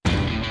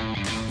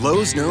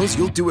Lowe's knows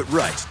you'll do it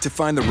right to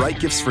find the right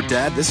gifts for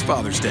Dad this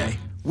Father's Day.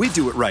 We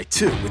do it right,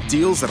 too, with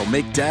deals that'll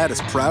make Dad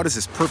as proud as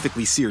his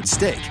perfectly seared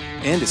steak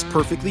and his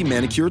perfectly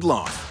manicured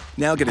lawn.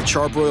 Now get a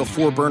Charbroil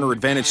 4-burner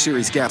Advantage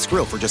Series gas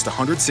grill for just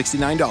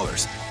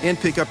 $169. And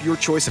pick up your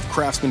choice of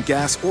Craftsman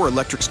gas or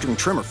electric string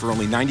trimmer for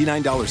only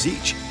 $99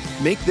 each.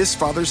 Make this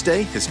Father's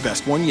Day his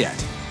best one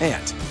yet.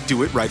 And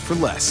do it right for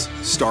less.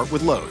 Start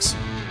with Lowe's.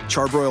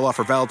 Charbroil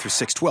offer valid through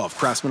 6/12.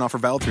 Craftsman offer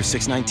valid through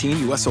 6/19.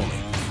 U.S. only.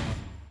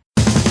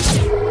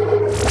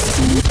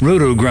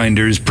 Roto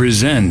Grinders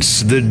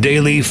presents the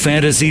Daily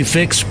Fantasy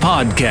Fix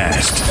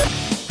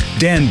podcast.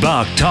 Dan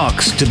Bach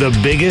talks to the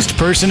biggest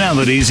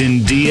personalities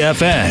in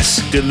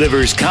DFS,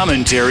 delivers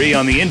commentary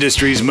on the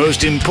industry's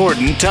most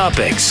important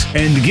topics,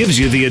 and gives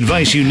you the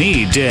advice you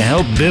need to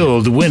help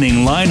build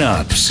winning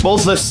lineups.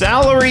 Both the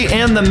salary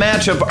and the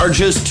matchup are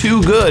just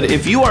too good.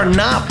 If you are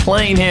not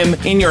playing him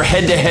in your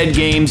head-to-head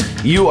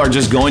games, you are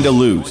just going to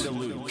lose.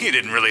 You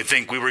didn't really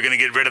think we were going to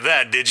get rid of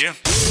that, did you?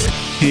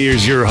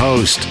 Here's your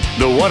host,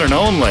 the one and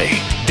only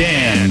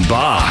Dan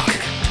Bach.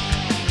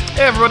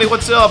 Hey everybody,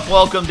 what's up?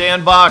 Welcome,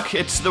 Dan Bach.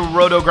 It's the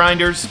Roto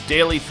Grinders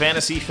Daily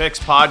Fantasy Fix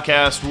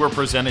podcast. We're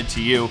presented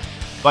to you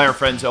by our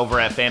friends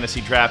over at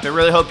Fantasy Draft. I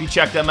really hope you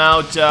check them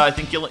out. I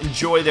think you'll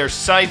enjoy their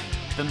site.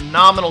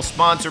 Phenomenal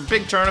sponsor.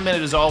 Big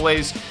tournament, as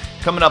always,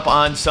 coming up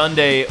on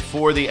Sunday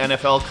for the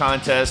NFL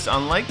contest.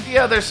 Unlike the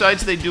other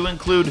sites, they do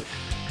include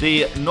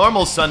the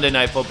normal Sunday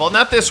Night Football.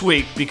 Not this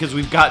week, because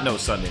we've got no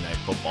Sunday Night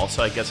Football,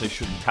 so I guess I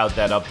shouldn't tout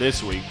that up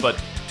this week. But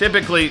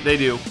typically, they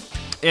do.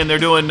 And they're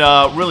doing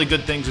really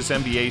good things this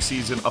NBA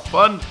season. A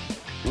fun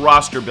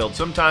roster build.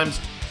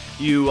 Sometimes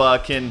you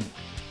can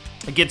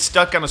get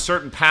stuck on a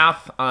certain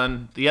path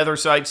on the other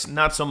sites.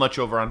 Not so much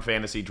over on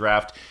Fantasy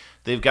Draft.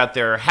 They've got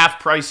their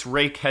half-price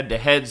rake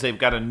head-to-heads. They've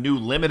got a new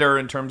limiter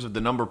in terms of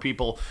the number of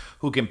people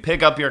who can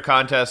pick up your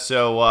contest.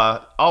 So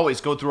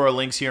always go through our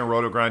links here in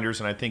Roto Grinders,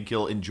 and I think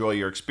you'll enjoy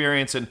your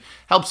experience and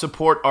help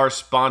support our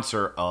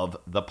sponsor of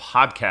the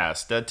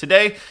podcast.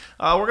 Today,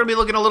 we're going to be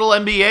looking at a little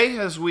NBA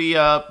as we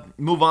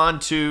move on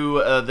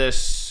to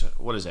this,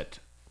 what is it,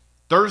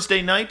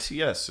 Thursday night?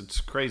 Yes,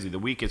 it's crazy. The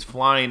week is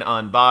flying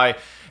on by,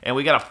 and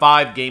we got a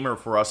 5-gamer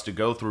for us to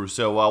go through.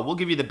 So we'll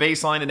give you the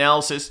baseline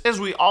analysis. As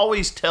we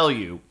always tell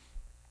you,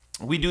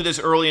 we do this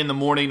early in the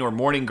morning, or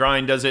Morning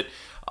Grind does it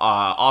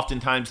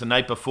oftentimes the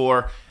night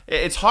before.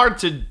 It's hard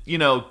to,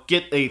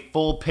 get a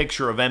full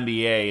picture of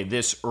NBA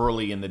this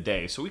early in the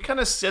day. So we kind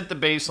of set the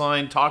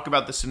baseline, talk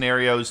about the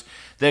scenarios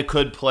that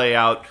could play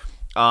out,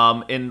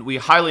 and we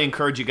highly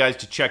encourage you guys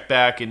to check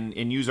back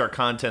and use our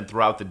content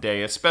throughout the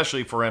day,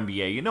 especially for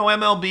NBA.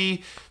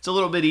 MLB, it's a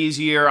little bit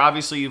easier.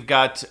 Obviously, you've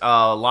got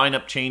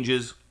lineup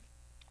changes,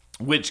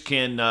 which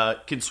can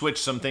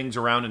switch some things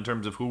around in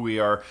terms of who we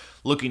are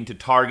looking to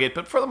target.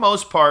 But for the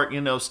most part,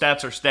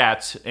 stats are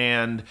stats,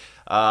 and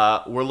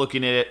we're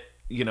looking at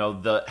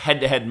the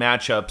head-to-head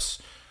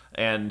matchups,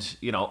 and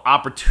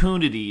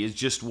opportunity is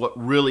just what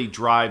really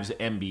drives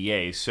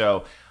NBA.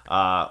 So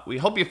we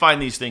hope you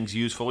find these things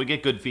useful. We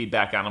get good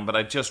feedback on them, but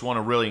I just want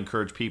to really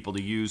encourage people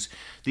to use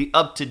the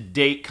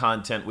up-to-date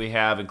content we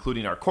have,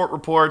 including our court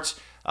reports.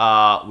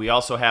 We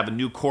also have a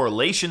new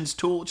correlations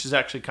tool, which is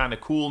actually kind of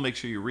cool. Make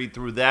sure you read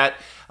through that.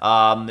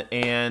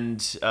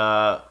 And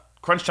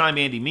Crunch Time,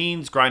 Andy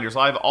Means, Grinders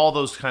Live, all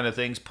those kind of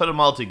things. Put them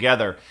all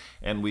together,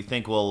 and we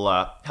think will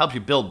help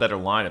you build better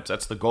lineups.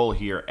 That's the goal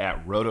here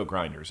at Roto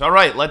Grinders. All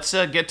right, let's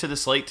get to the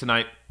slate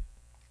tonight.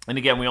 And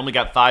again, we only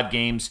got 5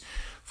 games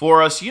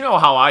for us. You know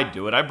how I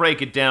do it. I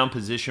break it down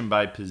position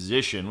by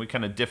position. We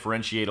kind of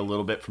differentiate a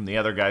little bit from the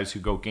other guys who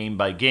go game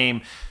by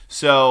game.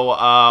 So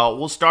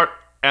we'll start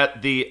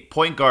at the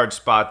point guard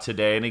spot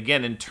today. And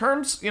again, in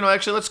terms,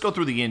 actually, let's go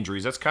through the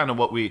injuries. That's kind of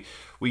what we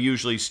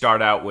usually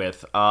start out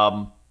with.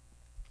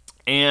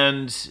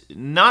 And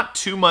not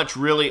too much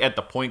really at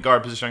the point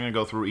guard position. I'm going to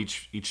go through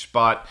each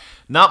spot.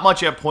 Not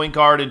much at point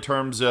guard in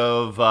terms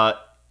of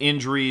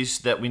injuries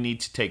that we need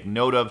to take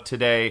note of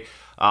today.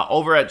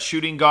 Over at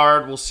shooting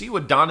guard, we'll see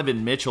what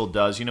Donovan Mitchell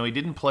does. He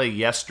didn't play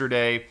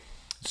yesterday,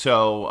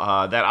 so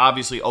that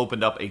obviously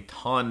opened up a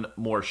ton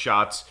more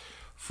shots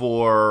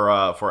for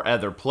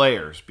other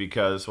players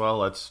because, well,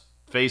 let's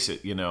face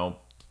it,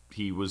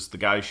 he was the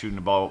guy shooting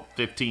the ball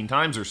 15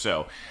 times or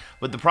so.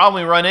 But the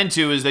problem we run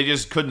into is they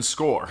just couldn't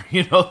score.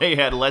 They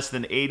had less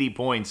than 80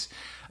 points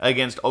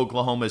against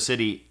Oklahoma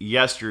City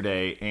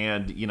yesterday.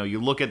 And,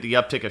 you look at the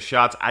uptick of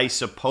shots, I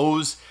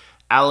suppose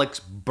Alex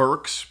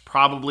Burks,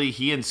 probably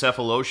he and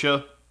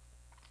Cephalosha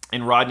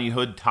and Rodney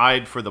Hood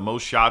tied for the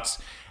most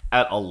shots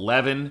at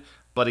 11.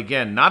 But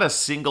again, not a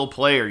single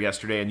player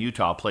yesterday in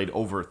Utah played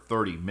over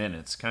 30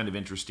 minutes. Kind of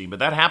interesting. But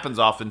that happens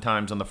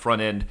oftentimes on the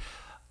front end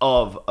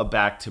of a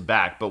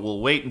back-to-back. But we'll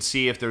wait and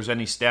see if there's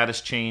any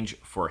status change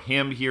for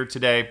him here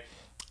today.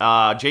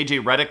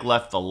 J.J. Redick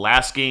left the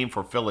last game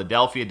for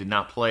Philadelphia, did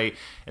not play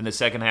in the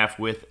second half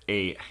with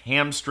a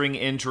hamstring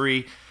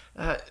injury.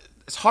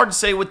 It's hard to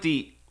say what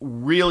the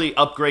really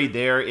upgrade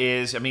there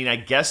is. I mean, I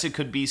guess it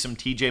could be some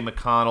T.J.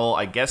 McConnell.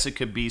 I guess it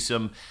could be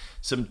some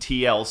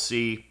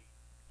TLC.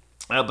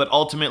 But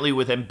ultimately,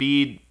 with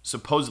Embiid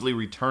supposedly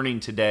returning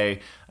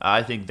today,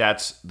 I think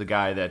that's the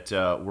guy that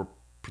we're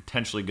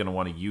potentially going to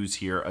want to use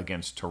here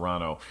against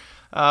Toronto.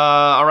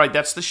 All right,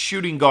 that's the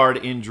shooting guard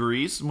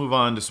injuries. Move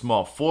on to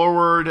small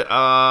forward.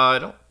 I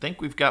don't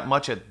think we've got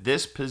much at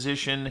this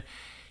position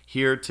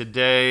here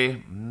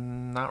today.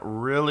 Not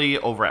really.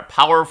 Over at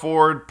power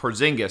forward,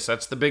 Porzingis,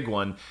 that's the big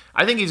one.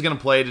 I think he's going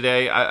to play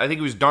today. I think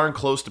he was darn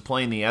close to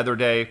playing the other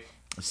day.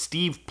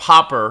 Steve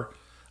Popper,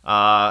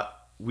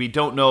 we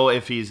don't know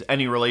if he's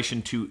any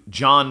relation to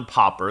John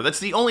Popper. That's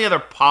the only other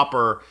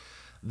Popper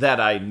that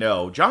I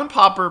know. John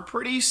Popper,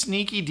 pretty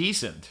sneaky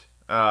decent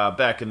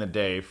back in the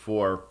day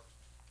for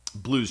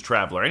Blues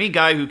Traveler. Any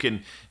guy who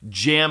can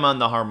jam on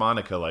the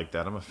harmonica like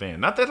that, I'm a fan.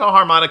 Not that the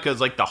harmonica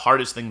is like the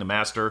hardest thing to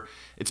master.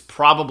 It's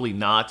probably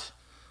not.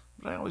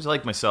 But I always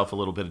like myself a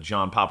little bit of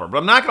John Popper. But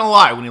I'm not going to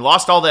lie. When he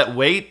lost all that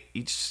weight,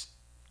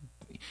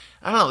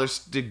 I don't know.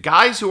 There's the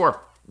guys who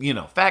are,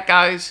 fat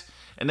guys,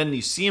 and then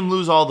you see him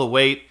lose all the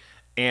weight,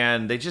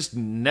 and they just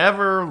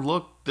never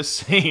look the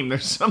same.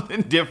 There's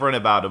something different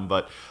about him,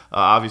 but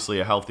obviously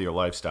a healthier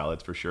lifestyle,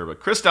 that's for sure. But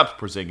Kristaps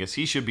Porzingis,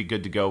 he should be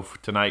good to go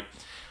for tonight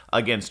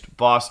against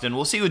Boston.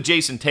 We'll see with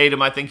Jason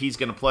Tatum. I think he's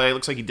going to play.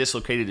 Looks like he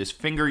dislocated his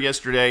finger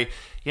yesterday.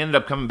 He ended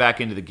up coming back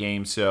into the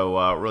game,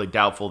 so really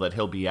doubtful that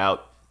he'll be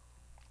out.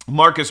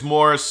 Marcus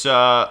Morris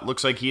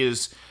looks like he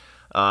is.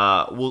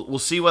 We'll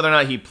see whether or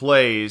not he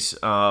plays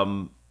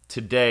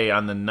today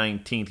on the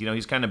 19th.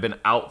 He's kind of been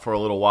out for a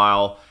little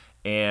while.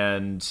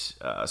 And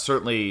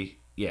certainly,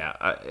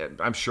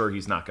 I'm sure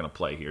he's not going to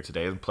play here today.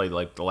 He hasn't played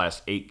like the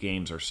last 8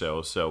 games or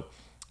so, so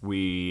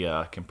we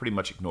can pretty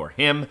much ignore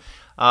him.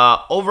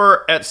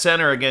 Over at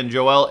center, again,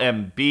 Joel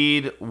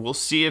Embiid. We'll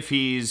see if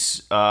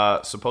he's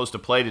supposed to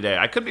play today.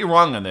 I could be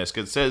wrong on this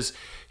because it says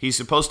he's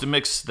supposed to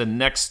mix the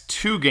next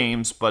 2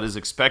 games, but is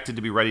expected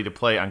to be ready to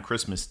play on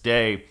Christmas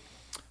Day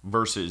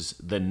versus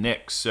the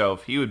Knicks. So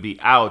if he would be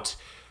out,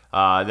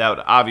 that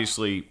would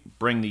obviously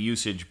bring the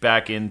usage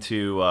back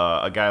into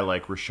a guy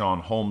like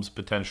Richaun Holmes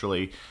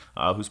potentially,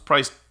 who's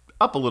priced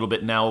up a little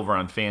bit now over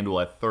on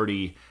FanDuel at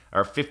 30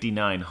 or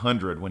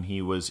 5,900 when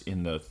he was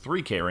in the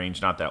 3K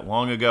range not that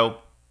long ago.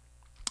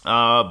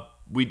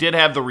 We did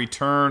have the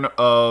return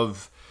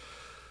of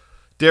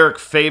Derek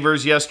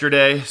Favors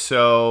yesterday,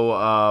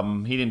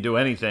 so he didn't do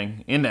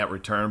anything in that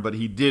return, but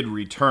he did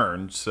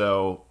return.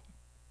 So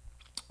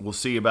we'll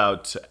see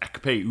about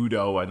Ekpe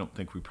Udo. I don't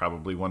think we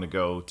probably want to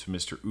go to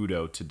Mr.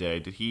 Udo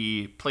today.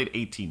 He played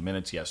 18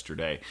 minutes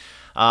yesterday.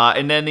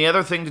 And then the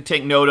other thing to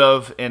take note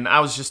of, and I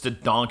was just a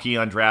donkey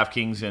on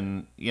DraftKings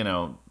and,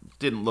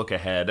 didn't look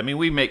ahead. I mean,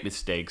 we make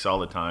mistakes all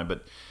the time,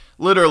 but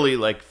literally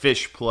like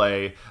fish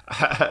play.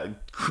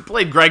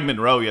 Played Greg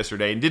Monroe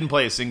yesterday and didn't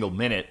play a single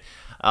minute.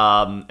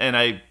 And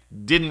I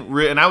didn't,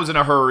 and I was in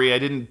a hurry. I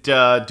didn't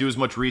do as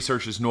much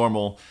research as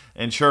normal.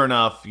 And sure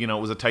enough, it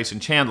was a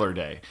Tyson Chandler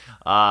day.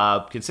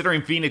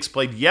 Considering Phoenix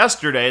played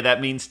yesterday,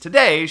 that means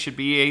today should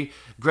be a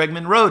Greg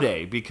Monroe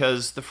day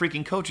because the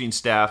freaking coaching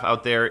staff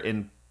out there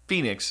in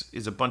Phoenix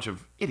is a bunch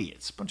of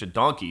idiots, a bunch of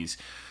donkeys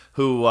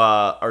who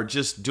are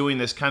just doing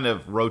this kind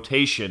of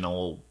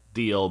rotational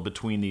deal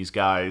between these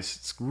guys.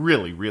 It's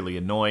really, really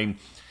annoying.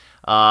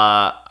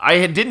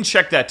 Didn't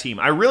check that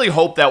team. I really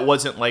hope that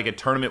wasn't like a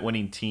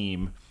tournament-winning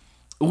team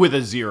with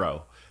a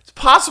 0. It's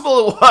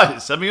possible it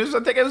was. I mean, I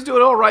think I was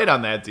doing all right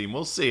on that team.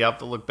 We'll see. I'll have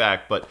to look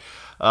back. But,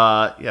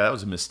 that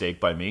was a mistake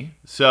by me.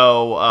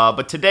 So,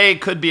 but today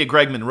could be a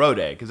Greg Monroe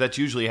day because that's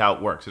usually how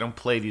it works. I don't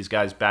play these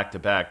guys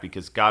back-to-back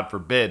because, God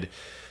forbid,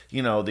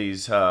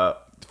 these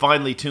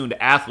finely tuned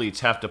athletes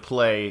have to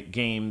play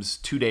games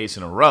 2 days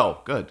in a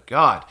row. Good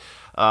God.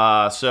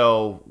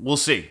 So we'll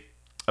see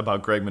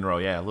about Greg Monroe.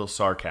 Yeah, a little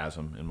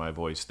sarcasm in my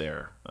voice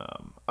there.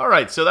 All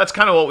right, so that's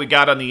kind of what we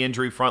got on the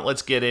injury front.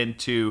 Let's get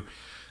into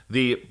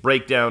the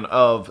breakdown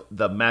of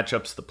the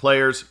matchups, the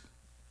players.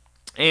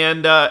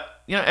 And,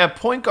 at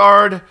point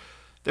guard,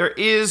 there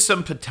is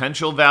some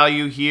potential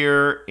value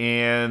here.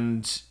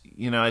 And,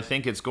 I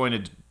think it's going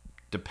to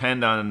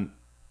depend on,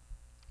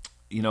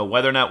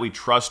 whether or not we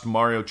trust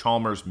Mario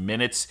Chalmers'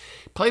 minutes.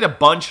 He played a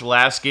bunch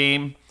last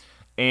game.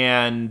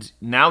 And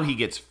now he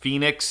gets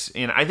Phoenix,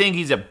 and I think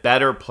he's a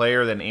better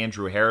player than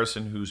Andrew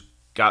Harrison, who's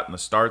gotten the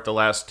start the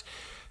last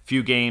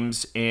few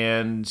games.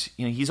 And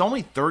he's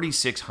only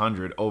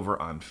 3,600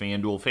 over on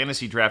FanDuel.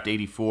 Fantasy Draft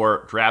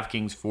 84,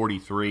 DraftKings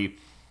 43.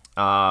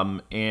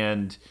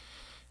 And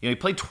he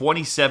played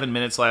 27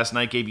 minutes last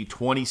night, gave you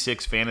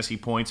 26 fantasy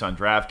points on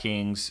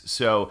DraftKings.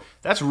 So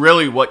that's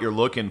really what you're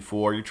looking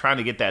for. You're trying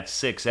to get that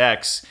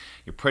 6X.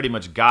 You pretty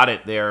much got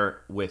it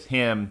there with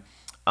him.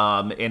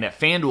 And at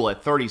FanDuel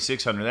at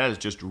 3,600, that is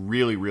just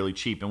really, really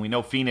cheap. And we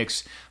know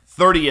Phoenix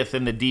 30th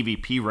in the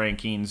DVP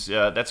rankings.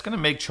 That's going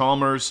to make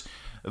Chalmers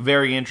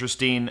very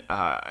interesting.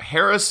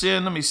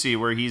 Harrison, let me see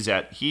where he's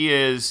at. He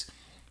is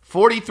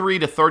 43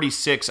 to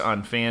 36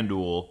 on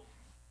FanDuel.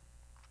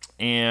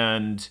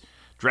 And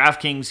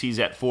DraftKings, he's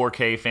at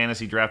 4K.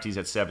 Fantasy Draft, he's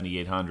at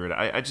 7,800.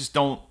 I just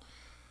don't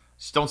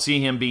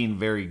see him being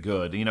very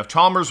good. If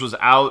Chalmers was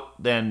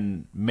out,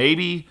 then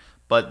maybe,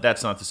 but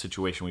that's not the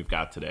situation we've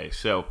got today.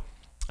 So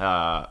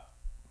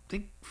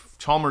think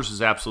Chalmers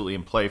is absolutely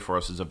in play for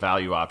us as a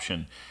value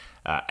option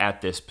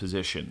at this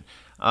position.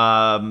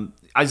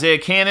 Isaiah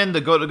Cannon,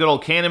 the good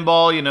old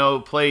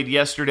Cannonball, played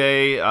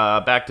yesterday,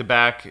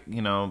 back-to-back,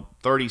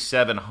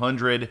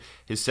 3,700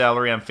 his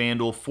salary on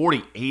FanDuel,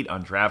 48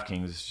 on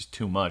DraftKings. It's just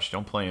too much.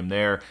 Don't play him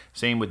there.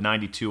 Same with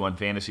 92 on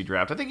Fantasy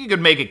Draft. I think you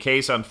could make a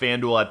case on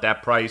FanDuel at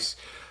that price.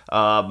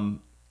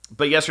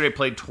 But yesterday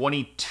played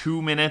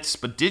 22 minutes,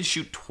 but did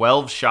shoot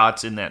 12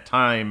 shots in that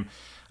time.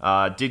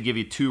 Did give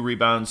you 2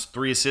 rebounds,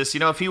 3 assists.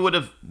 If he would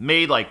have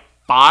made like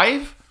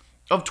 5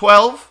 of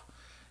 12,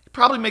 he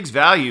probably makes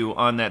value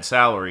on that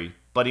salary.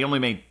 But he only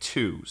made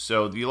 2.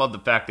 So you love the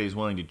fact that he's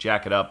willing to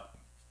jack it up.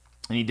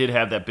 And he did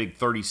have that big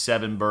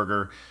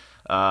 37-burger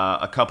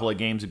a couple of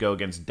games ago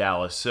against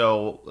Dallas.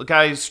 So a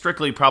guy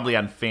strictly probably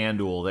on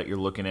FanDuel that you're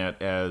looking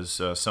at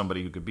as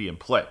somebody who could be in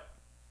play.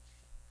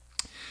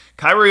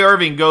 Kyrie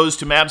Irving goes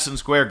to Madison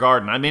Square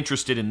Garden. I'm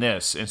interested in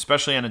this,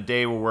 especially on a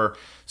day where we're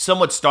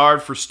somewhat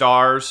starved for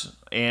stars.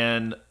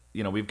 And,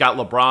 we've got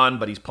LeBron,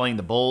 but he's playing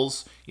the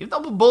Bulls. Even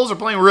though the Bulls are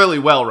playing really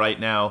well right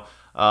now,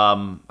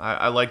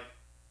 I like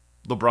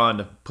LeBron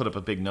to put up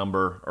a big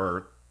number,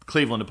 or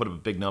Cleveland to put up a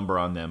big number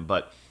on them.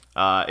 But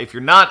if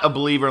you're not a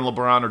believer in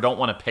LeBron or don't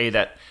want to pay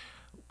that,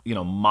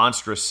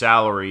 monstrous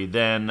salary,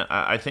 then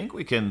I think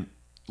we can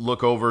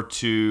look over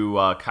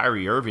to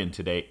Kyrie Irving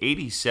today.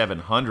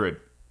 8,700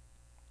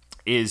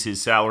 is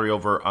his salary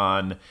over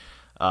on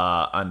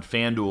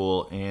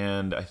FanDuel,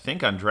 and I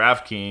think on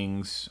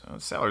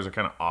DraftKings, salaries are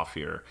kind of off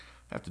here.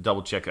 I have to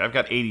double check it. I've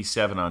got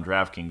 87 on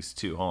DraftKings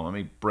too. Hold on, let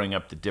me bring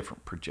up the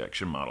different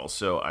projection models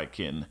so I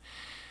can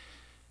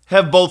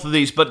have both of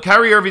these. But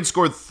Kyrie Irving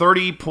scored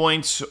 30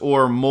 points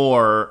or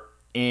more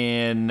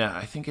in,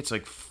 I think it's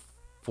like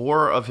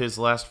 4 of his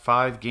last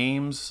 5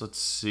 games. Let's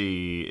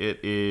see.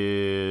 It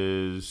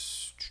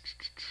is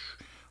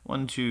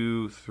 1,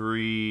 2,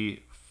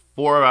 3,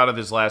 4 out of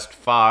his last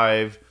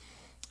 5,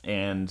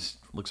 and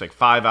looks like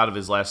 5 out of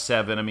his last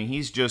 7. I mean,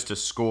 he's just a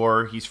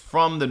scorer. He's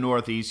from the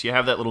Northeast. You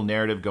have that little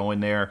narrative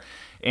going there.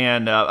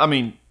 And,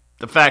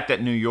 the fact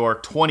that New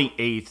York,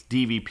 28th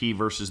DVP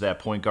versus that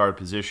point guard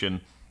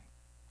position,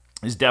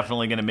 is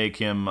definitely going to make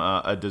him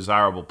a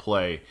desirable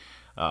play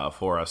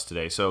for us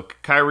today. So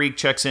Kyrie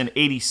checks in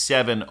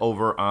 87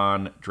 over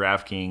on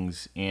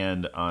DraftKings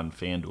and on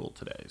FanDuel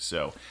today.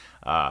 So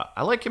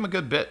I like him a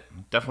good bit.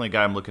 Definitely a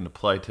guy I'm looking to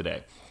play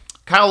today.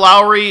 Kyle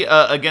Lowry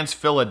against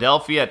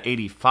Philadelphia at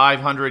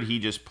 8,500. He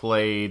just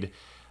played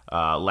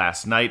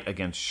last night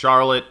against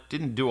Charlotte.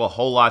 Didn't do a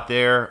whole lot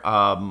there.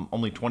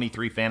 Only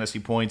 23 fantasy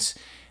points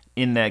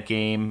in that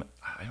game.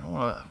 I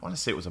want to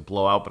say it was a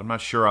blowout, but I'm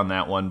not sure on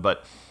that one.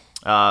 But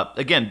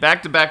again,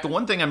 back-to-back, the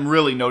one thing I'm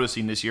really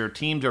noticing this year,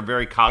 teams are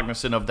very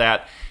cognizant of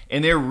that,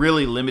 and they're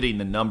really limiting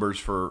the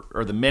numbers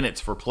or the minutes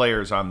for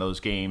players on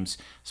those games,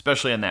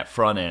 especially on that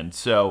front end.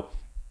 So,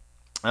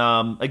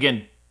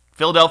 again,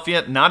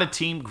 Philadelphia, not a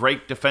team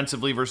great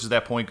defensively versus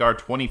that point guard,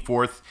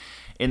 24th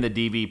in the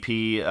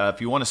DVP.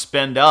 If you want to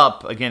spend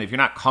up, again, if you're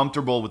not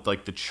comfortable with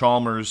like the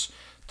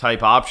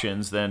Chalmers-type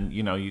options, then,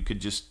 you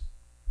could just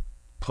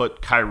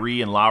put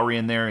Kyrie and Lowry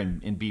in there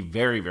and be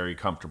very, very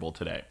comfortable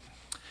today.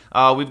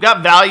 We've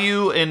got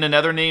value in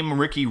another name,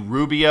 Ricky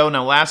Rubio.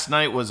 Now, last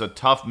night was a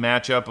tough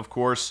matchup, of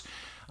course,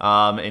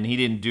 and he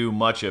didn't do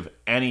much of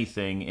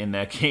anything in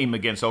that game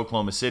against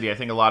Oklahoma City. I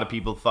think a lot of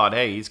people thought,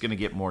 hey, he's going to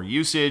get more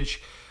usage.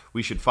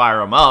 We should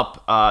fire him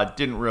up.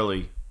 Didn't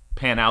really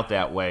pan out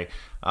that way.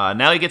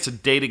 Now he gets a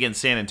date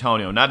against San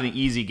Antonio. Not an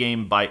easy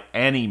game by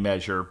any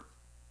measure,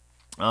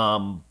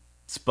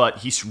 but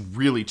he's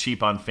really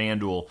cheap on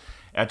FanDuel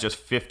at just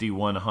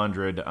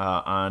 5,100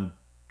 on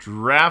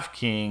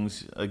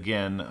DraftKings.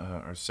 Again,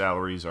 our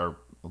salaries are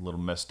a little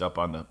messed up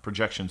on the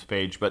projections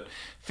page, but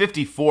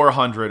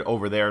 5,400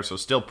 over there, so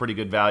still pretty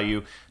good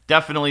value.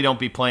 Definitely don't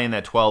be playing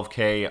that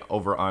 12K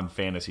over on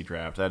Fantasy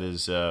Draft.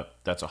 That's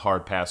a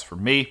hard pass for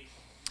me.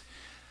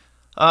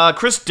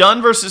 Chris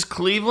Dunn versus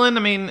Cleveland.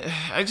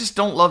 I just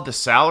don't love the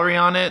salary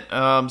on it.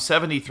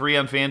 73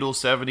 on FanDuel,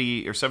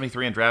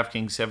 73 on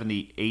DraftKings,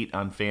 78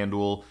 on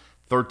FanDuel,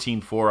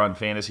 13.4 on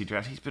Fantasy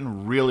Draft. He's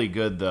been really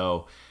good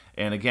though.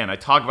 And again, I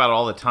talk about it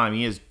all the time.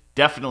 He is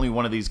definitely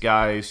one of these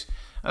guys.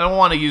 I don't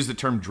want to use the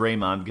term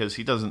Draymond because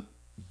he doesn't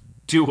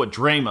do what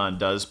Draymond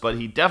does, but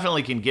he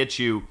definitely can get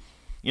you,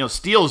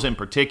 steals in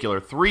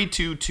particular.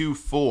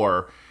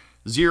 3-2-2-4,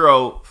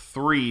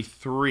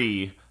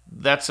 0-3-3.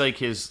 That's like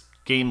his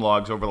game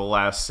logs over the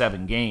last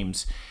 7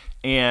 games.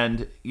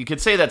 And you could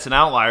say that's an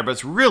outlier, but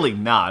it's really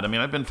not.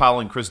 I've been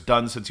following Chris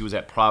Dunn since he was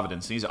at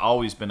Providence, and he's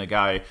always been a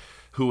guy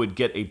who would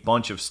get a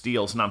bunch of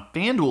steals. And on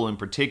FanDuel in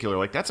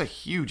particular, that's a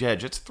huge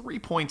edge. It's 3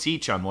 points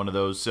each on one of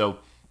those. So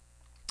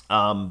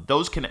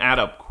those can add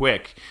up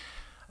quick.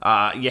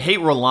 You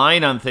hate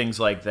relying on things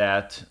like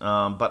that,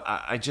 but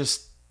I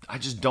just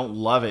don't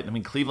love it.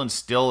 Cleveland's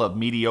still a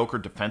mediocre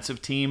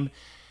defensive team,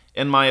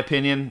 in my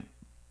opinion.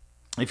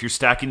 If you're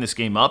stacking this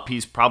game up,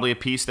 he's probably a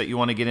piece that you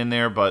want to get in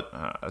there, but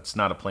it's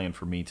not a plan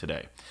for me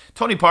today.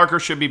 Tony Parker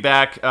should be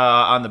back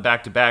on the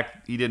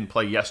back-to-back. He didn't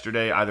play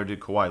yesterday. Either did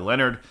Kawhi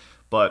Leonard,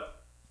 but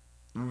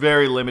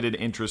very limited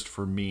interest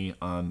for me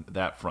on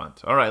that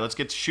front. All right, let's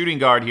get to shooting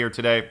guard here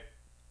today.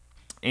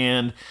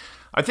 And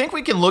I think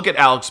we can look at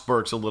Alex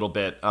Burks a little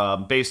bit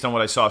based on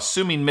what I saw,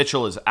 assuming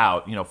Mitchell is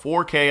out.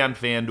 4K on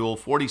FanDuel,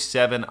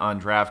 47 on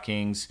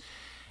DraftKings,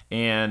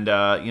 and,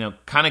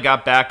 kind of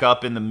got back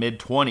up in the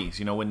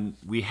mid-20s. When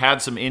we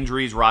had some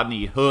injuries,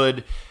 Rodney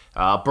Hood,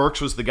 Burks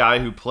was the guy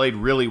who played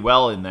really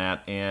well in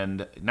that.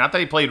 And not that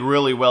he played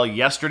really well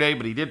yesterday,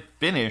 but he did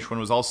finish, when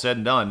it was all said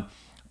and done,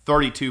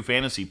 32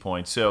 fantasy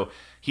points. So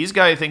he's a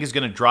guy I think is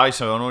going to drive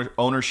some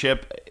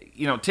ownership.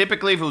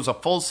 Typically if it was a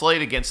full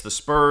slate against the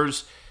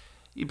Spurs,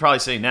 you'd probably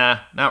say, nah,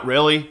 not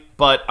really.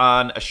 But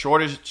on a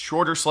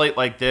shorter slate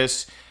like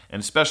this,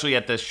 and especially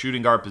at this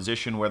shooting guard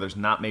position where there's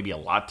not maybe a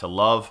lot to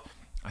love,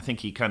 I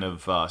think he kind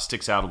of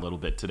sticks out a little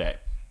bit today.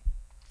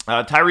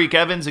 Tyreke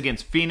Evans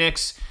against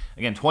Phoenix.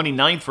 Again,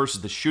 29th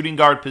versus the shooting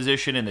guard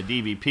position in the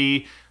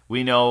DVP.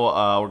 We know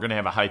we're going to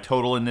have a high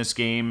total in this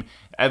game.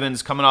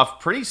 Evans coming off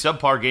a pretty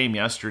subpar game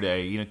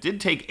yesterday.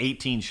 Did take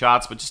 18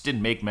 shots, but just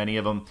didn't make many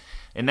of them.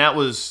 And that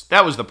was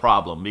the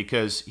problem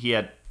because he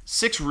had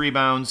 6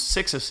 rebounds,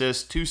 6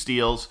 assists, 2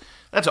 steals.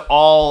 That's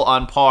all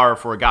on par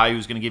for a guy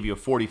who's going to give you a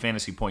 40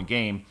 fantasy point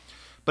game.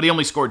 But he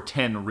only scored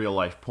 10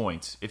 real-life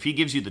points. If he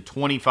gives you the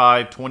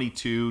 25,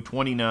 22,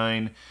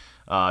 29,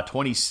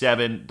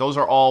 27, those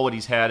are all what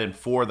he's had in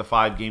 4 of the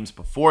 5 games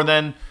before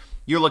then.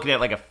 You're looking at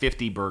like a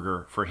 50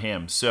 burger for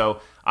him.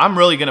 So I'm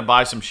really going to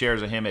buy some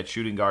shares of him at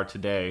shooting guard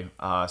today.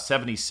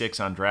 76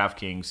 on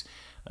DraftKings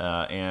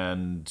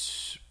and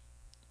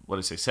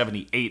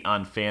 78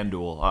 on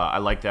FanDuel. I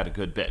like that a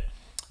good bit.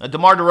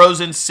 DeMar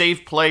DeRozan,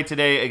 safe play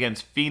today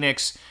against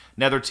Phoenix.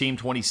 Another team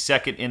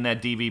 22nd in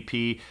that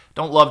DVP.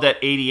 Don't love that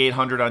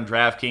 8,800 on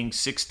DraftKings,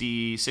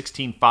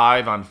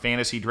 16.5 on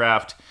Fantasy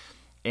Draft.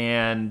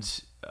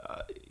 And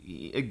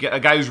a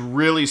guy who's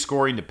really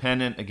scoring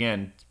dependent.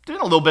 Again, doing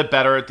a little bit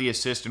better at the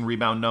assist and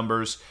rebound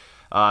numbers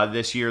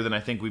this year than I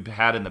think we've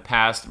had in the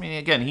past. I mean,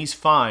 again, he's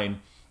fine.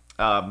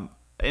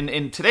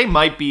 And today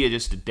might be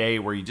just a day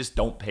where you just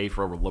don't pay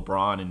for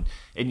LeBron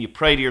and you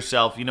pray to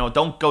yourself,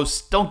 don't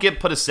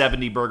put a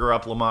 70 burger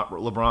up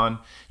LeBron.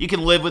 You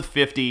can live with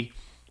 50,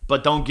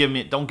 but don't give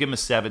him a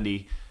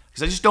 70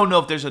 because I just don't know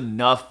if there's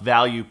enough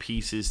value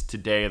pieces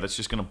today that's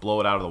just going to blow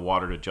it out of the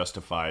water to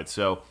justify it.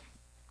 So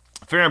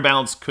fair and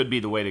balanced could be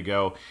the way to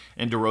go,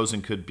 and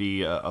DeRozan could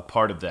be a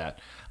part of that.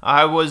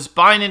 I was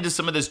buying into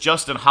some of this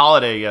Justin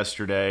Holiday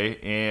yesterday,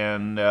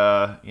 and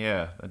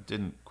that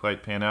didn't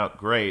quite pan out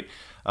great.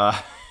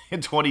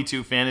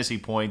 22 fantasy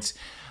points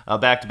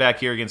back-to-back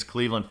here against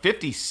Cleveland.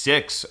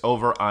 56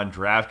 over on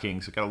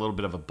DraftKings. Got a little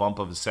bit of a bump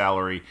of his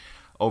salary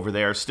over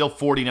there. Still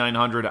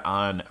 4,900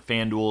 on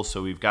FanDuel,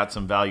 so we've got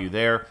some value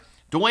there.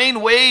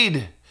 Dwayne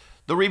Wade,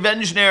 the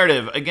revenge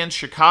narrative against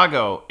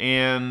Chicago.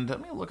 And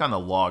let me look on the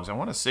logs. I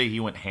want to say he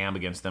went ham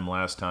against them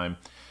last time.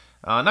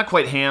 Not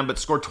quite ham, but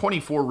scored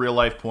 24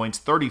 real-life points,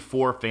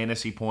 34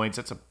 fantasy points.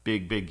 That's a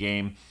big, big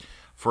game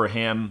for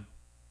him.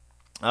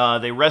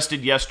 They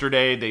rested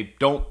yesterday.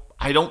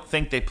 I don't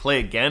think they play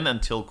again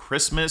until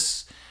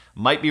Christmas.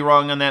 Might be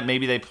wrong on that.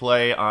 Maybe they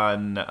play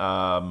on...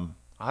 I'll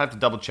have to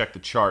double-check the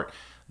chart.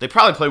 They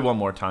probably play one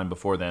more time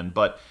before then.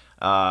 But,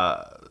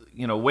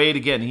 Wade,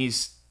 again,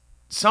 he's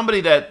somebody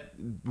that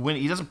when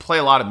he doesn't play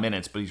a lot of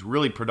minutes, but he's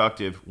really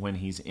productive when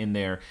he's in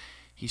there.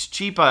 He's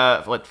cheap,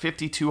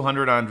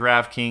 5,200 on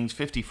DraftKings,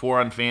 54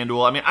 on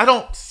FanDuel. I mean, I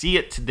don't see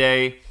it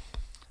today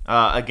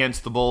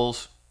against the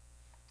Bulls.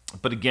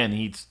 But again,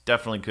 he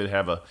definitely could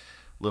have a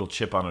little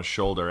chip on his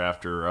shoulder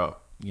after,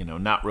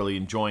 not really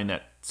enjoying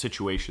that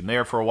situation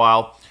there for a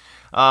while.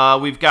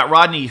 We've got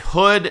Rodney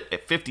Hood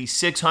at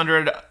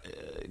 5,600.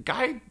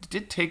 Guy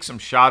did take some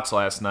shots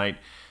last night.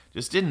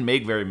 Just didn't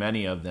make very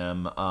many of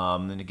them.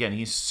 And again,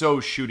 he's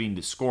so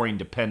scoring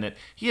dependent.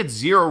 He had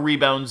 0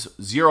 rebounds,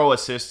 0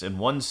 assists, and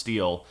 1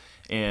 steal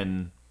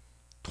in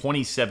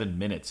 27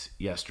 minutes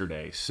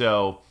yesterday.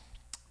 So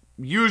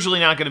usually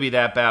not going to be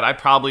that bad. I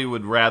probably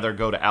would rather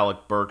go to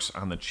Alec Burks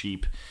on the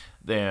cheap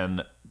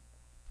than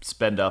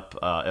spend up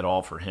at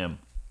all for him.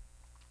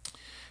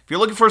 If you're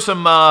looking for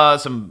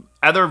some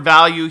other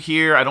value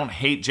here, I don't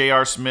hate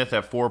J.R. Smith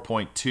at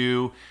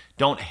 4.2.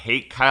 Don't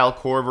hate Kyle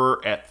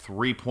Korver at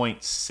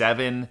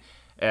 3.7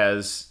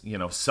 as,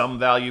 some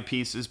value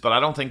pieces, but I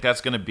don't think that's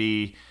going to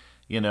be,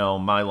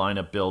 my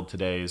lineup build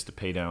today is to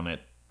pay down at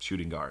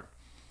shooting guard.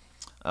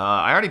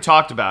 I already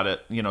talked about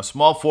it.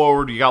 Small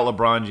forward, you got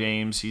LeBron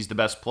James. He's the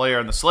best player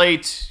on the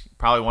slate. You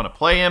probably want to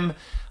play him,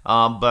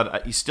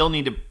 but you still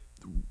need to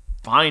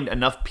find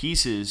enough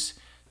pieces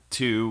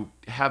to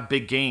have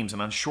big games.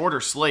 And on shorter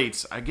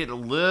slates, I get a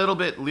little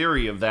bit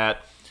leery of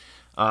that,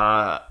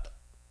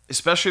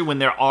 especially when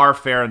there are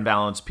fair and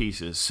balanced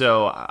pieces.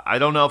 So I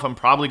don't know if I'm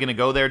probably going to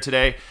go there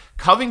today.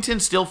 Covington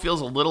still feels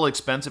a little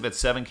expensive at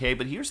 7K,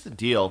 but here's the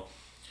deal.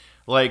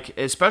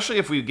 Especially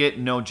if we get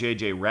no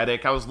JJ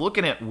Redick. I was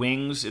looking at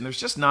wings, and there's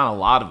just not a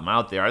lot of them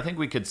out there. I think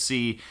we could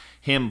see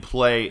him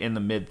play in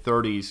the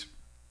mid-30s,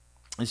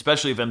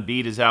 especially if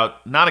Embiid is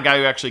out. Not a guy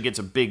who actually gets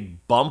a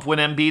big bump when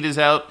Embiid is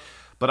out,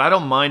 but I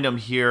don't mind him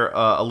here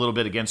a little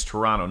bit against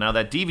Toronto. Now,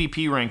 that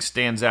DVP rank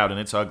stands out,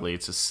 and it's ugly.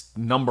 It's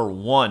number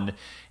 1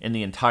 in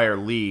the entire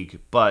league,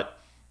 but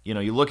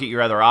you look at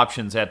your other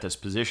options at this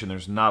position,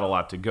 there's not a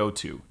lot to go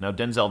to. Now,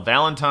 Denzel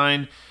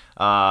Valentine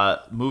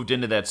moved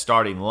into that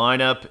starting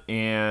lineup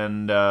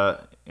and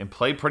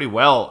played pretty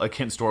well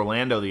against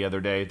Orlando the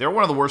other day. They're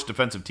one of the worst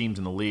defensive teams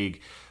in the league,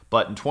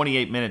 but in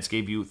 28 minutes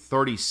gave you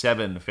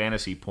 37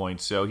 fantasy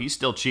points, so he's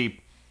still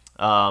cheap.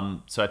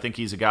 So I think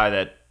he's a guy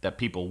that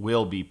people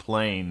will be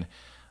playing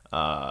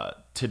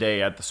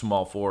today at the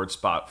small forward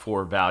spot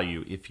for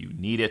value if you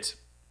need it.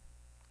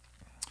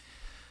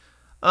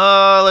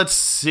 Let's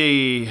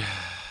see.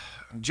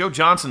 Joe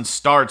Johnson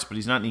starts, but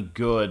he's not any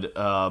good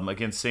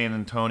against San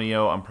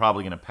Antonio. I'm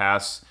probably going to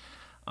pass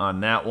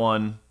on that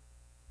one.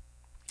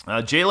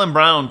 Jaylen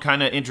Brown,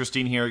 kind of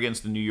interesting here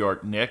against the New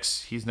York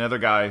Knicks. He's another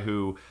guy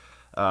who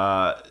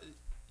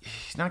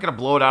he's not going to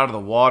blow it out of the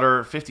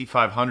water.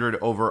 5,500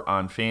 over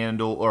on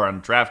FanDuel or on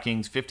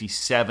DraftKings,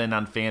 57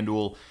 on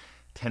FanDuel,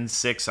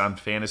 10-6 on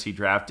Fantasy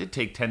Draft. Did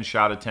take 10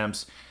 shot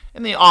attempts.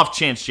 And the off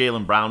chance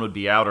Jaylen Brown would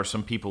be out or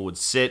some people would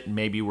sit, and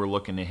maybe we're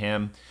looking to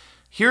him.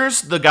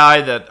 Here's the guy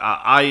that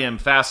I am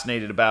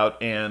fascinated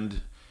about,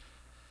 and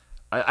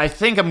I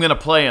think I'm going to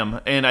play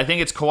him. And I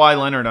think it's Kawhi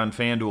Leonard on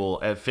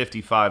FanDuel at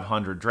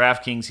 5,500.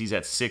 DraftKings, he's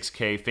at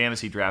 6K.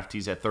 Fantasy Draft,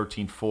 he's at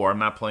 13.4. I'm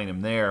not playing him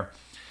there.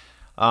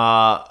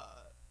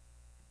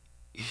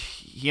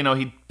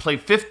 He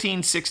played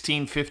 15,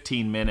 16,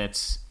 15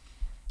 minutes,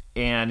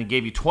 and he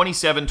gave you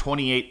 27,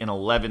 28, and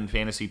 11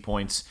 fantasy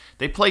points.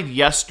 They played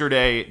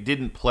yesterday,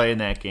 didn't play in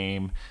that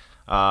game.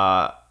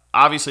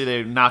 Obviously,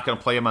 they're not going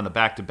to play him on the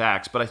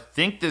back-to-backs, but I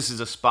think this is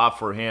a spot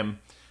for him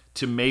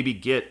to maybe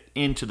get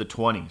into the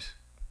 20s.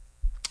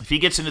 If he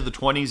gets into the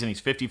 20s and he's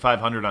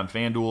 5,500 on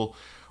FanDuel,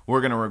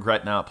 we're going to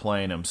regret not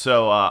playing him.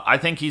 So I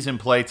think he's in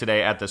play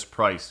today at this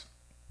price.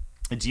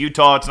 It's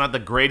Utah. It's not the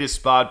greatest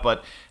spot,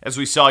 but as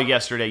we saw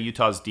yesterday,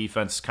 Utah's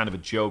defense is kind of a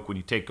joke when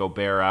you take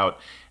Gobert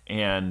out,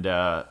 and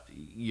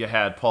you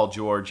had Paul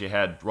George, you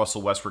had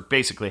Russell Westbrook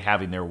basically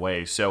having their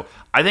way. So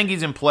I think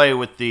he's in play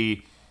with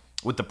the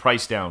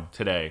price down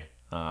today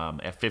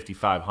at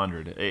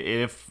 5,500.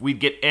 If we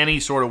get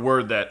any sort of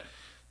word that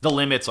the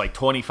limit's like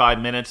 25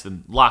 minutes,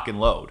 then lock and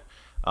load.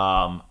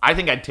 I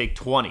think I'd take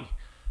 20.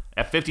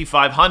 At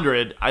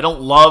 5,500, I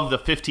don't love the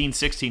 15,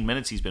 16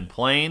 minutes he's been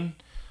playing,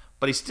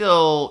 but he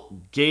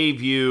still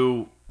gave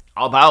you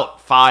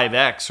about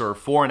 5x or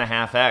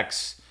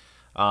 4.5x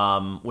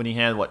when he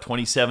had,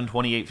 27,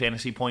 28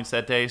 fantasy points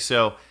that day.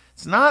 So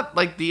it's not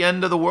like the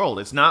end of the world.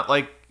 It's not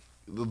like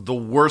the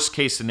worst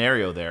case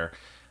scenario there.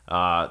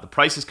 The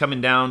price is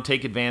coming down.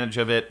 Take advantage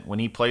of it. When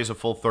he plays a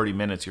full 30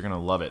 minutes, you're going to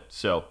love it.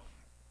 So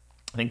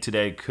I think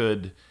today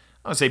could,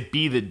 I don't say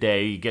be the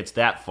day he gets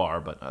that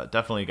far, but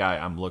definitely a guy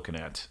I'm looking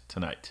at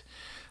tonight.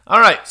 All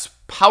right,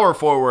 power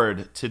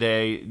forward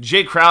today.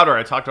 Jay Crowder,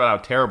 I talked about how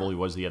terrible he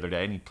was the other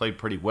day, and he played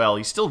pretty well.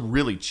 He's still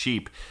really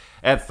cheap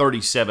at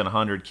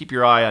 3,700. Keep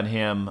your eye on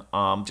him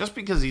just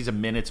because he's a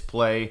minutes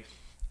play,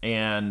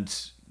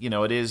 and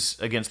it is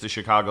against the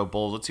Chicago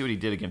Bulls. Let's see what he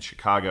did against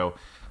Chicago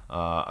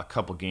a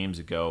couple games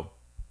ago.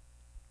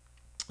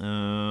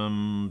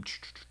 19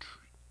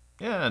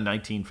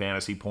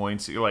 fantasy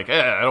points. You're like,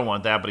 I don't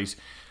want that, but he's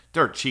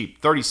dirt cheap.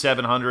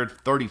 3,700,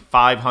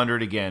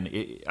 3,500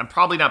 again. I'm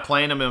probably not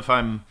playing him if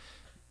I'm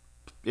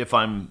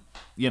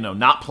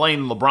not playing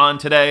LeBron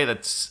today.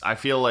 I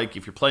feel like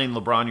if you're playing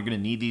LeBron, you're going to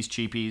need these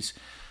cheapies.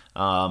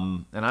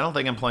 And I don't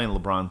think I'm playing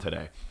LeBron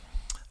today.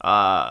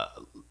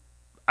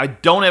 I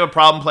don't have a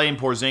problem playing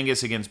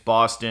Porzingis against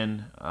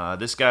Boston.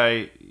 This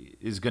guy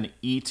is going to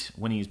eat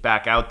when he's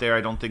back out there.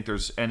 I don't think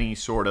there's any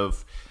sort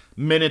of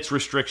minutes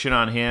restriction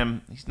on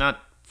him. He's not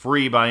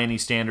free by any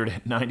standard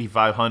at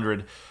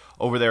 9,500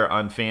 over there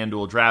on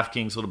FanDuel.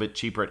 DraftKings a little bit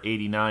cheaper at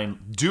 89.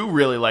 Do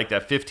really like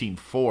that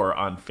 15-4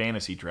 on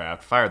Fantasy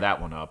Draft. Fire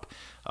that one up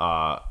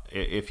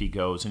if he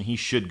goes, and he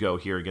should go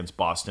here against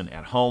Boston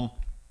at home.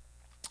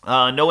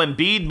 No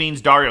Embiid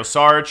means Dario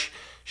Saric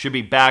should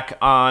be back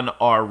on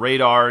our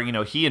radar.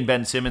 He and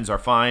Ben Simmons are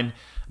fine.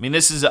 I mean,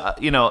 this is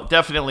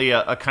definitely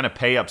a kind of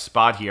pay up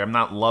spot here. I'm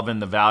not loving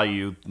the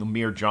value.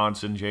 Lamir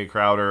Johnson, Jay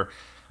Crowder.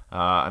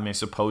 I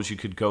suppose you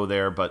could go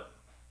there, but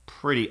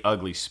pretty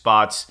ugly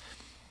spots.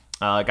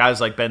 Guys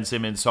like Ben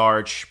Simmons,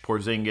 Saric,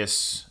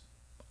 Porzingis,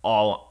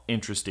 all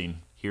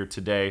interesting here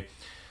today.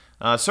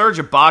 Serge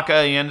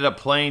Ibaka, he ended up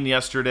playing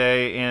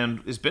yesterday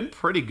and has been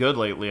pretty good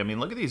lately. I mean,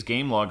 look at these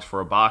game logs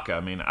for Ibaka. I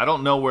mean, I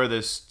don't know where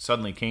this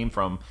suddenly came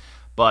from,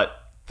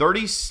 but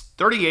 30,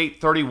 38,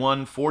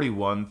 31,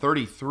 41,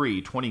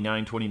 33,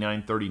 29,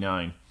 29,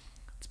 39.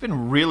 It's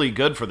been really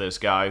good for this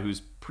guy who's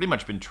pretty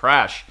much been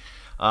trash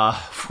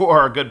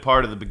for a good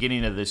part of the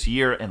beginning of this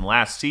year and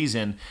last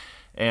season.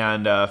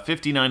 And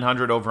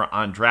 5,900 over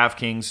on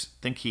DraftKings. I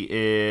think he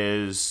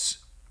is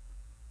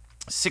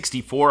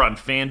 64 on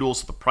FanDuel,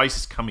 so the price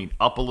is coming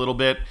up a little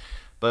bit.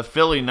 But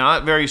Philly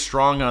not very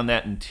strong on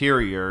that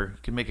interior.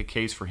 You can make a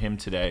case for him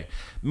today.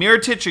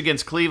 Mirotic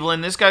against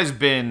Cleveland. This guy's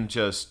been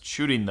just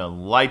shooting the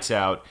lights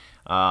out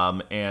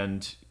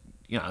and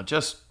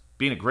just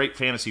being a great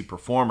fantasy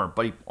performer,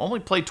 but he only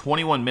played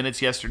 21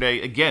 minutes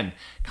yesterday. Again,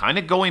 kind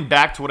of going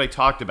back to what I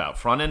talked about.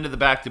 Front end of the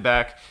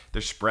back-to-back,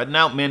 they're spreading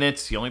out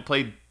minutes. He only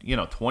played,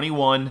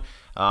 21.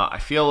 I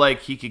feel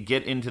like he could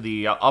get into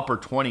the upper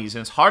 20s,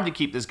 and it's hard to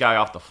keep this guy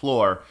off the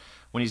floor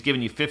when he's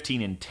giving you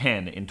 15 and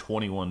 10 in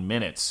 21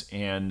 minutes.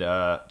 And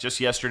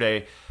just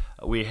yesterday,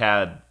 we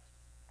had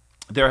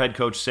their head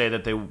coach say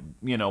that they,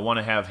 want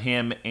to have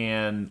him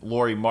and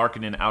Lauri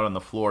Markkanen out on the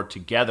floor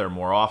together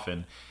more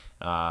often.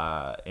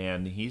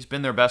 And he's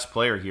been their best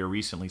player here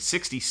recently.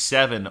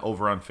 67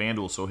 over on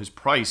FanDuel, so his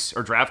price,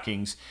 or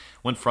DraftKings,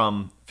 went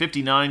from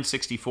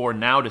 59.64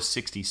 now to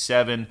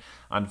 67.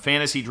 On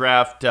Fantasy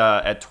Draft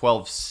at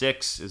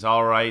 12.6 is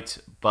all right,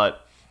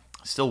 but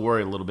still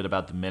worry a little bit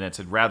about the minutes.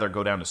 I'd rather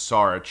go down to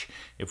Saric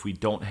if we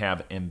don't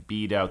have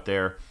Embiid out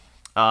there.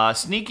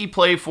 Sneaky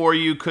play for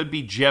you could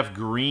be Jeff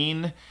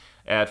Green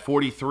at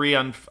 43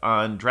 on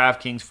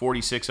DraftKings,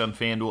 46 on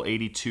FanDuel,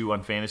 82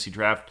 on Fantasy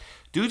Draft.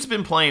 Dude's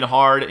been playing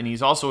hard, and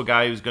he's also a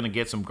guy who's going to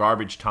get some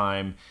garbage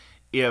time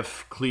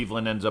if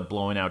Cleveland ends up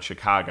blowing out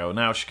Chicago.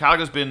 Now,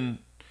 Chicago's been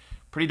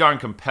pretty darn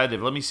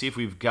competitive. Let me see if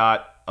we've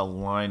got a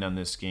line on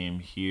this game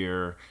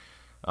here.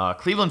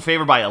 Cleveland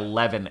favored by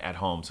 11 at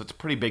home, so it's a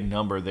pretty big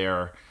number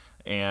there.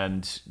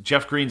 And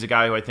Jeff Green's a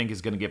guy who I think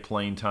is going to get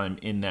playing time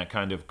in that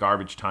kind of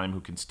garbage time, who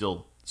can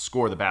still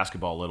score the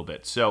basketball a little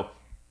bit. So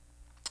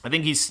I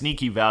think he's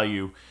sneaky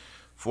value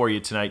for you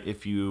tonight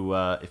if you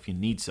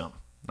need some.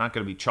 Not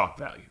going to be chalk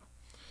value.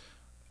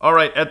 All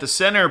right, at the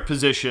center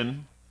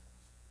position,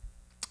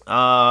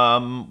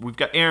 we've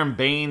got Aaron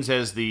Baines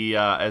as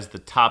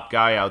the top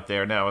guy out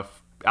there. Now,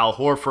 if Al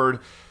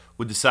Horford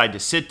would decide to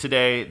sit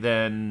today,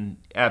 then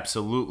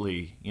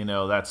absolutely,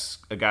 that's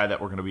a guy that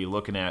we're going to be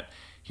looking at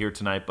here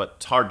tonight. But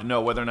it's hard to know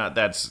whether or not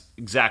that's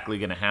exactly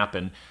going to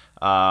happen.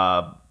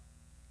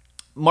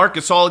 Marc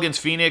Gasol against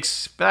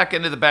Phoenix, back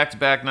into the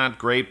back-to-back, not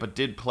great, but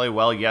did play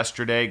well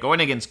yesterday. Going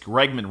against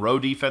Greg Monroe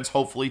defense,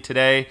 hopefully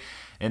today.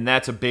 And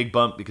that's a big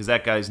bump because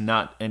that guy's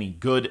not any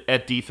good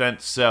at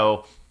defense.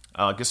 So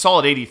Gasol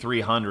at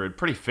 8,300,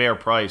 pretty fair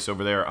price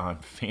over there on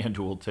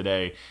FanDuel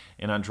today.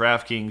 And on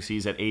DraftKings,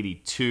 he's at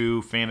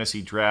 82.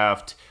 Fantasy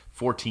Draft,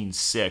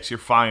 14.6. You're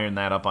firing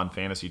that up on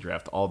Fantasy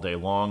Draft all day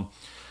long.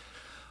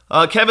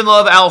 Kevin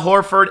Love, Al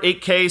Horford,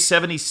 8K,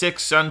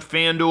 76 on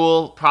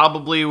FanDuel.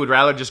 Probably would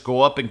rather just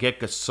go up and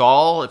get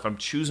Gasol if I'm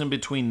choosing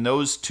between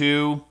those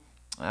two.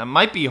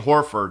 Might be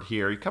Horford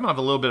here. He come off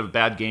a little bit of a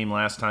bad game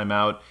last time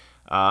out.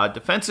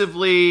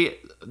 Defensively,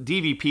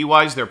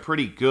 DVP-wise, they're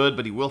pretty good,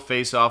 but he will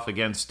face off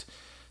against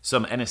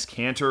some Enes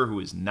Kanter, who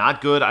is not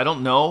good. I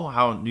don't know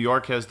how New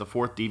York has the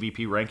 4th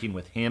DVP ranking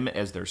with him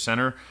as their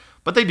center,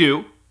 but they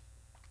do.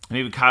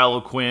 Maybe Kyle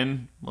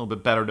O'Quinn, a little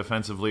bit better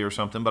defensively or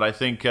something, but I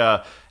think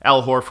Al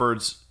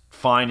Horford's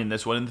fine in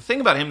this one. And the thing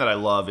about him that I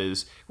love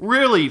is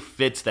really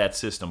fits that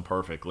system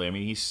perfectly. I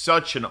mean, he's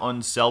such an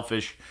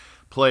unselfish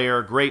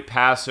player, great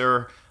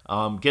passer,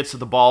 gets to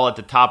the ball at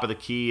the top of the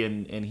key,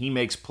 and he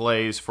makes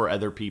plays for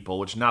other people,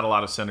 which not a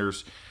lot of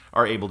centers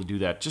are able to do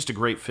that. Just a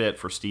great fit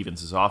for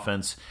Stevens'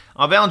 offense.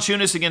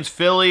 Valanciunas against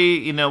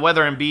Philly,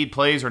 whether Embiid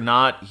plays or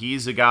not,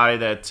 he's a guy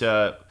that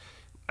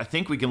I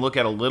think we can look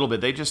at a little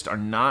bit. They just are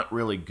not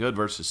really good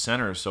versus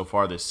centers so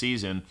far this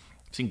season.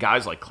 I've seen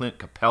guys like Clint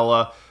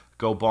Capella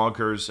go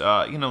bonkers.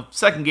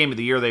 Second game of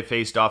the year they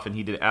faced off, and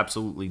he did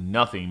absolutely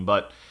nothing,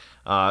 but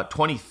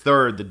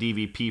 23rd, the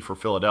DVP for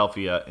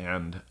Philadelphia,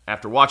 and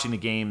after watching the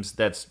games,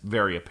 that's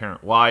very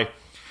apparent why.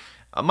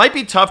 Might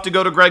be tough to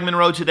go to Greg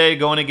Monroe today,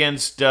 going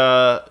against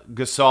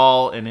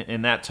Gasol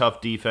in that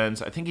tough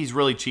defense. I think he's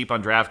really cheap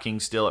on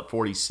DraftKings still at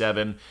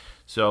 47,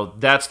 so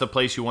that's the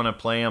place you want to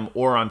play him,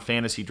 or on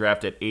Fantasy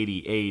Draft at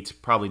 88.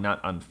 Probably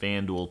not on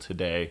FanDuel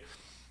today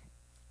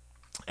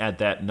at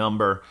that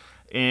number.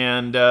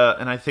 And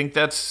I think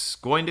that's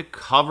going to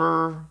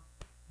cover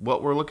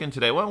what we're looking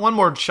today. One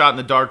more shot in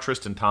the dark,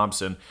 Tristan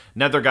Thompson.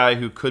 Another guy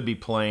who could be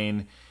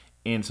playing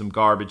in some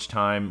garbage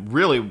time.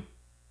 Really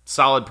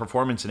solid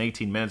performance in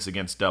 18 minutes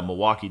against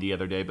Milwaukee the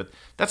other day. But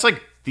that's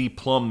like the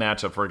plum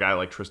matchup for a guy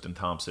like Tristan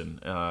Thompson.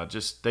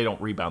 Just they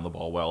don't rebound the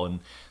ball well, and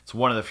it's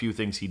one of the few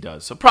things he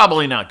does. So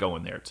probably not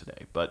going there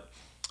today. But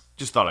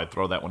just thought I'd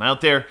throw that one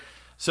out there.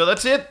 So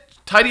that's it.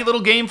 Tidy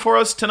little game for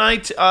us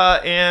tonight.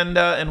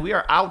 And we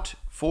are out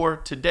for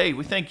today.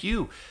 We thank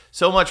you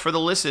so much for the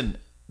listen,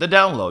 the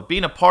download,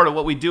 being a part of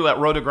what we do at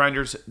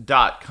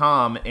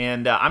rotogrinders.com.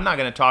 And I'm not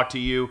going to talk to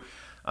you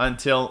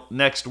until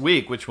next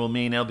week, which will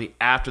mean it'll be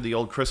after the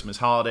old Christmas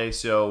holiday.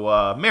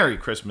 So Merry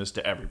Christmas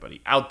to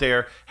everybody out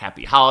there.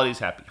 Happy holidays,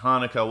 Happy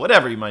Hanukkah,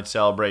 whatever you might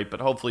celebrate.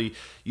 But hopefully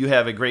you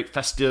have a great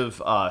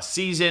festive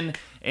season.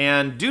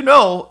 And do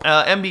know,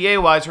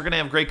 NBA-wise, we're going to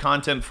have great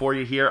content for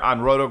you here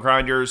on Roto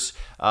Grinders.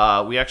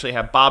 We actually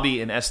have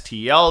Bobby and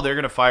STL. They're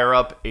going to fire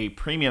up a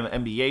premium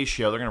NBA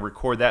show. They're going to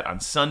record that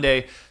on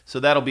Sunday. So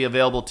that'll be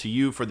available to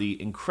you for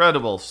the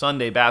incredible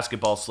Sunday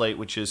basketball slate,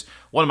 which is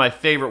one of my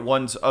favorite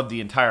ones of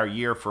the entire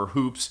year for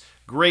hoops.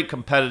 Great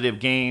competitive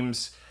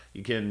games.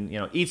 You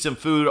can, eat some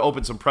food,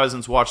 open some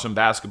presents, watch some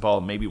basketball,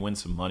 and maybe win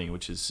some money,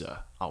 which is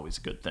always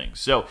a good thing.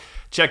 So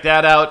check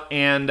that out.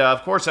 And,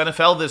 of course,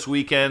 NFL this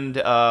weekend,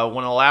 one of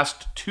the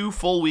last 2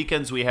 full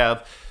weekends we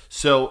have.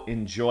 So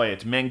enjoy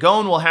it.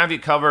 Mangone will have you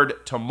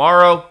covered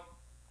tomorrow.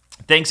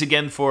 Thanks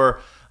again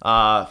for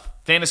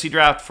Fantasy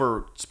Draft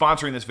for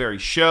sponsoring this very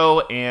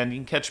show. And you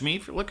can catch me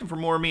if you're looking for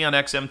more of me on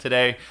XM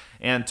today.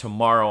 And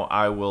tomorrow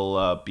I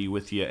will be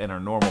with you in our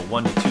normal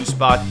 1 to 2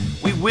 spot.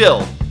 We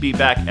will be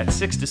back at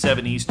 6 to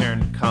 7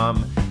 Eastern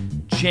come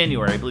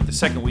January. I believe the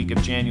second week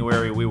of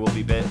January we will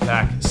be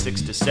back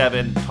 6 to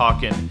 7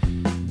 talking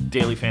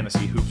daily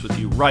fantasy hoops with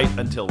you right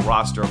until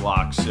roster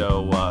lock.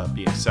 So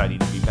be exciting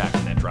to be back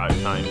in that drive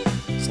time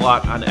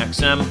slot on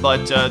XM.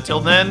 But till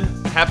then,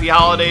 happy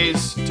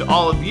holidays to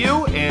all of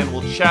you, and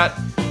we'll chat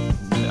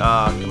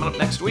coming up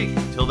next week.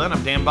 Till then,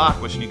 I'm Dan Bach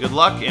wishing you good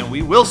luck, and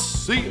we will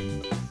see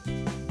you.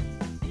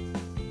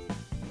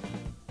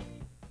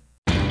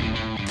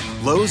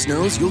 Lowe's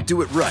knows you'll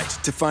do it right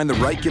to find the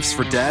right gifts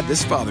for Dad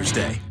this Father's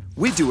Day.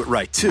 We do it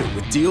right, too,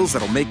 with deals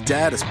that'll make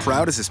Dad as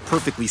proud as his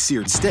perfectly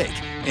seared steak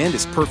and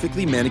his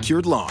perfectly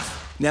manicured lawn.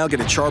 Now get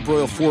a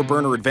Charbroil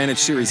 4-burner Advantage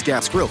Series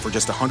gas grill for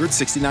just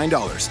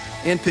 $169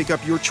 and pick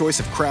up your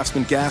choice of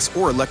Craftsman gas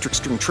or electric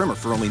string trimmer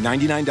for only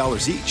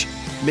 $99 each.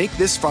 Make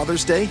this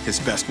Father's Day his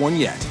best one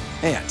yet.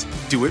 And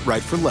do it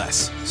right for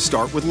less.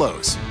 Start with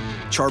Lowe's.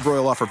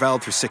 Charbroil offer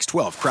valid through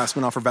 6/12.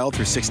 Craftsman offer valid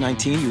through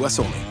 6/19, U.S.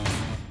 only.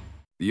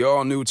 The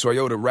all-new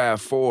Toyota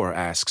RAV4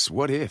 asks,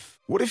 what if?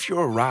 What if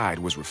your ride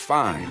was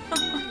refined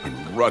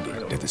and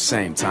rugged at the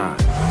same time?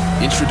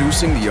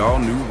 Introducing the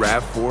all-new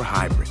RAV4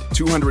 Hybrid.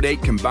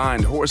 208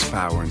 combined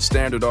horsepower and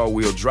standard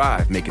all-wheel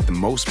drive make it the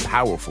most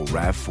powerful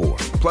RAV4.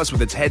 Plus,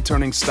 with its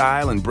head-turning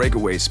style and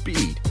breakaway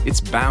speed, it's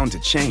bound to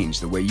change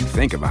the way you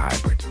think of a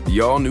hybrid.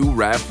 The all-new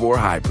RAV4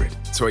 Hybrid.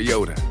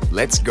 Toyota.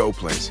 Let's go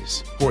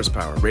places.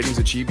 Horsepower. Ratings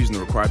achieved using the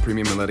required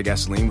premium and leaded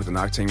gasoline with an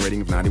octane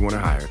rating of 91 or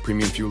higher.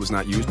 Premium fuel is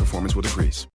not used. Performance will decrease.